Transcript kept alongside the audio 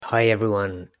Hi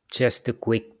everyone, just a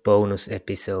quick bonus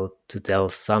episode to tell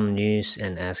some news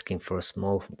and asking for a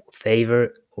small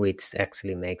favor, which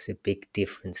actually makes a big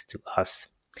difference to us.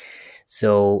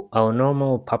 So, our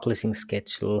normal publishing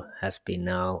schedule has been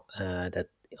now that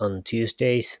on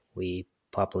Tuesdays we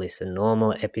publish a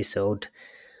normal episode.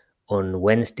 On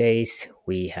Wednesdays,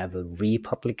 we have a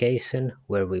republication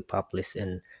where we publish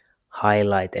an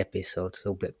highlight episode.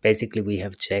 So, basically, we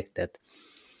have checked that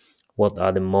what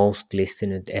are the most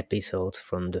listened episodes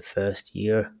from the first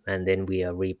year, and then we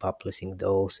are republishing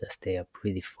those as they are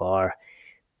pretty far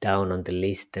down on the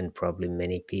list and probably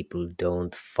many people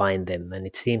don't find them, and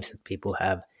it seems that people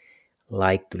have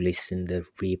liked to listen the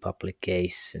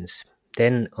republications.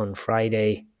 Then on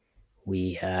Friday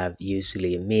we have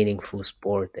usually a meaningful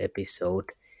sport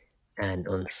episode, and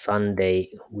on Sunday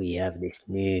we have this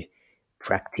new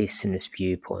practitioner's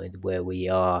viewpoint where we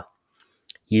are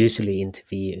usually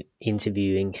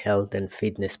interviewing health and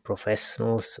fitness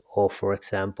professionals, or for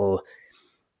example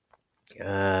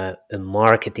a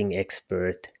marketing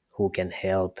expert who can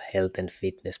help health and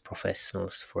fitness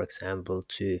professionals, for example,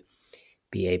 to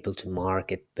be able to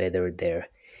market better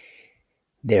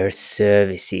their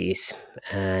services.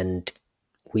 And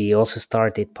we also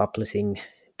started publishing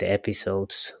the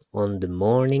episodes on the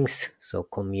mornings so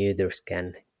commuters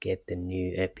can get the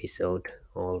new episode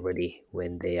already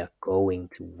when they are going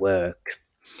to work.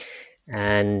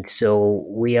 And so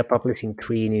we are publishing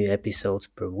 3 new episodes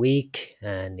per week,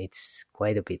 and it's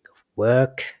quite a bit of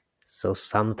work. So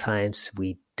sometimes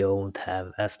we don't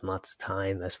have as much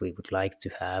time as we would like to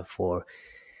have for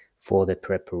the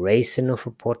preparation of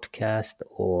a podcast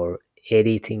or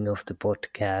editing of the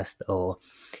podcast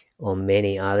or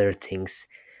many other things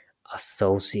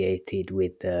associated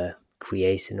with the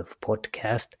creation of a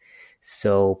podcast.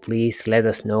 So please let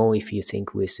us know if you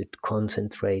think we should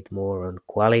concentrate more on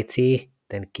quality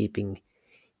than keeping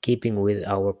with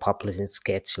our publishing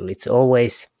schedule. It's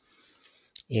always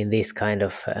in this kind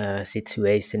of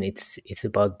situation. It's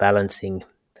about balancing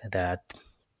that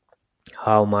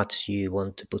how much you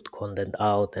want to put content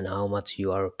out and how much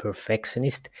you are a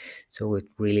perfectionist. So we'd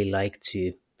really like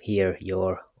to hear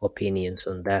your opinions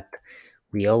on that.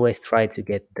 We always try to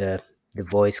get the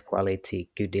voice quality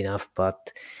good enough,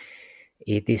 but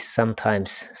it is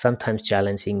sometimes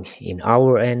challenging in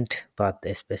our end, but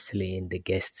especially in the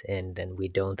guest's end, and we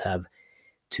don't have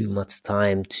too much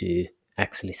time to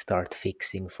actually start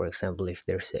fixing. For example, if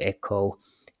there's an echo,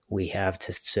 we have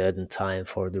just certain time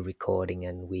for the recording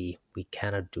and we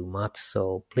cannot do much.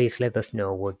 So please let us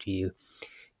know, what do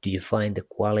you find the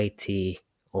quality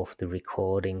of the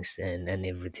recordings and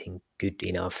everything good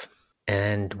enough.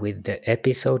 And with the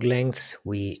episode lengths,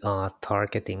 we are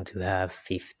targeting to have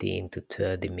 15 to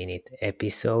 30 minute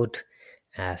episode,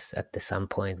 as at some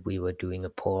point we were doing a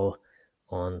poll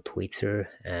on Twitter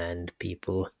and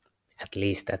people, at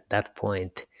least at that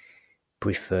point,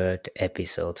 preferred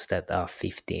episodes that are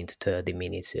 15 to 30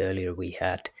 minutes. Earlier we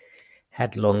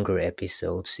had longer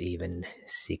episodes, even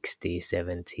 60,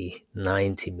 70,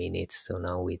 90 minutes. So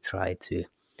now we try to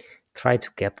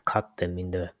cut them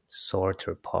in the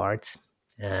shorter parts.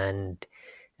 And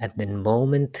at the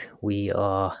moment we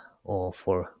are, or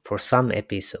for some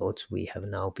episodes we have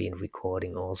now been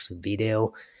recording also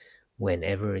video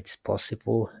whenever it's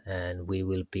possible, and we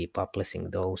will be publishing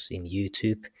those in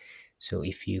YouTube. So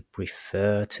if you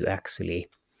prefer to actually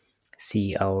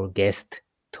see our guest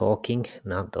talking,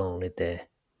 not only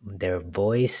their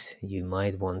voice, you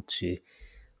might want to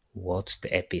watch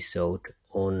the episode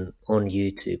on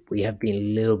YouTube. We have been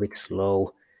a little bit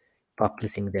slow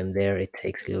publishing them there. It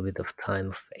takes a little bit of time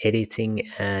of editing,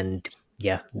 and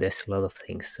yeah, there's a lot of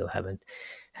things, so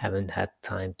haven't had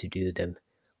time to do them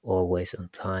always on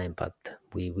time, but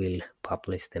we will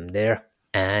publish them there.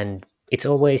 And it's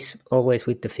always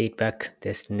with the feedback.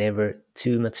 There's never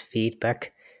too much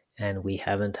feedback, and we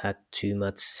haven't heard too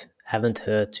much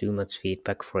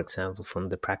feedback, for example, from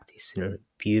the practitioner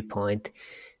viewpoint.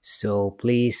 So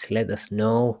please let us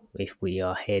know if we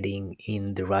are heading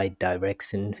in the right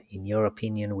direction, in your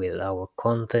opinion, with our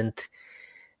content.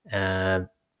 And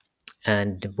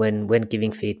when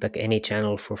giving feedback, any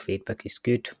channel for feedback is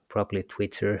good. Probably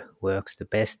Twitter works the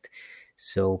best.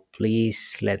 So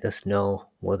please let us know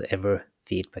whatever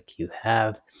feedback you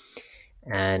have,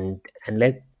 and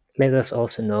let us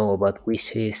also know about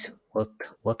wishes,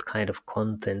 what kind of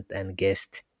content and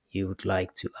guest you would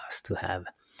like to us to have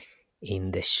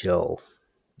in the show.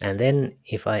 And then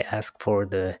if I ask for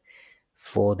the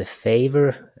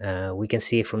favor, we can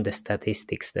see from the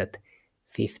statistics that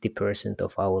 50%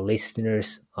 of our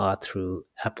listeners are through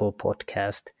Apple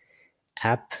Podcast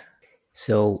app.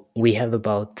 So we have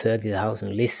about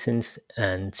 30,000 listens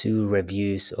and 2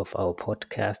 reviews of our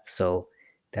podcast. So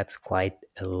that's quite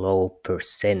a low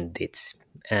percentage.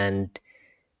 And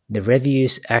the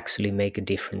reviews actually make a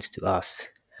difference to us.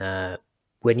 Uh,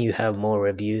 when you have more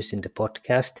reviews in the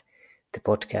podcast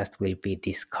will be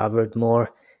discovered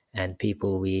more, and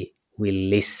people will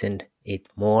listen it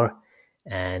more,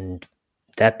 and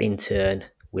that in turn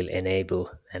will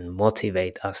enable and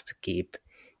motivate us to keep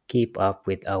up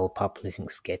with our publishing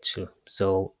schedule.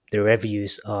 So the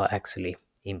reviews are actually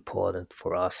important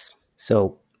for us.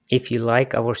 So if you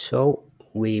like our show,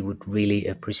 we would really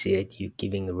appreciate you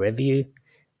giving a review.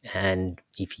 And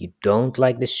if you don't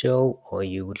like the show or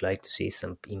you would like to see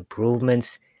some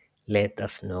improvements, let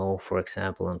us know, for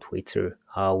example, on Twitter,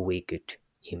 how we could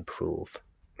improve.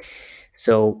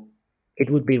 So it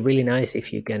would be really nice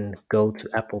if you can go to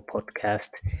Apple Podcast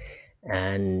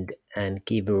and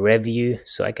give a review,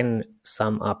 so I can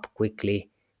sum up quickly.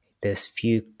 There's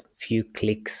few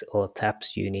clicks or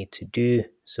taps you need to do,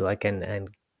 so I can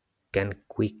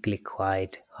quickly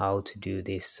guide how to do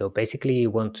this. So basically,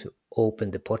 you want to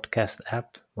open the podcast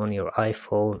app on your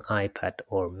iPhone, iPad,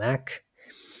 or Mac,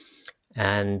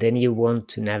 and then you want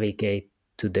to navigate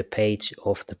to the page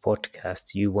of the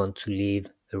podcast you want to leave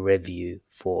a review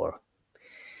for.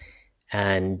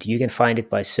 And you can find it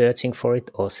by searching for it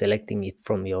or selecting it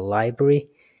from your library.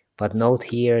 But note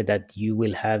here that you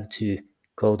will have to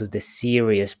go to the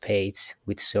series page,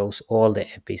 which shows all the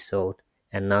episode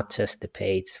and not just the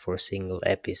page for a single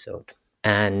episode.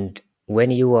 And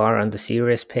when you are on the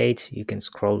series page, you can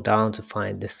scroll down to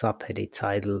find the subheading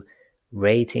title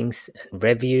Ratings and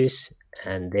Reviews,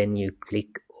 and then you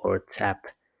click or tap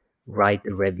Write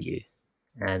a Review.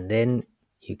 And then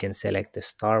you can select the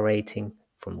star rating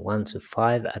from 1 to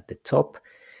 5 at the top,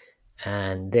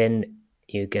 and then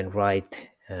you can write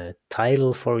a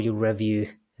title for your review,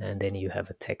 and then you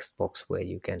have a text box where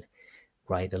you can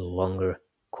write a longer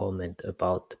comment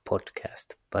about the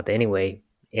podcast. But anyway,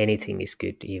 anything is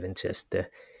good, even just the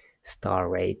star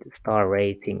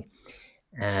rating.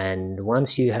 And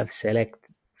once you have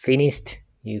finished,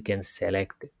 you can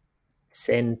select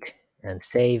send and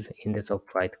save in the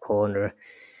top right corner.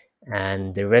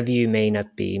 And the review may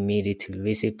not be immediately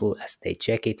visible as they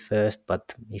check it first,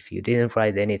 but if you didn't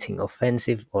write anything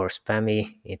offensive or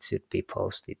spammy, it should be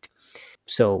posted.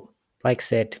 So, like I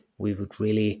said, we would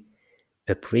really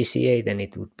appreciate, and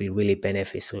it would be really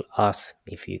beneficial us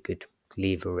if you could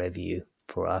leave a review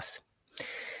for us.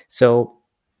 So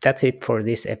that's it for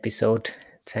this episode.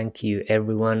 Thank you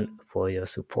everyone for your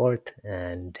support,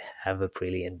 and have a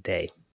brilliant day.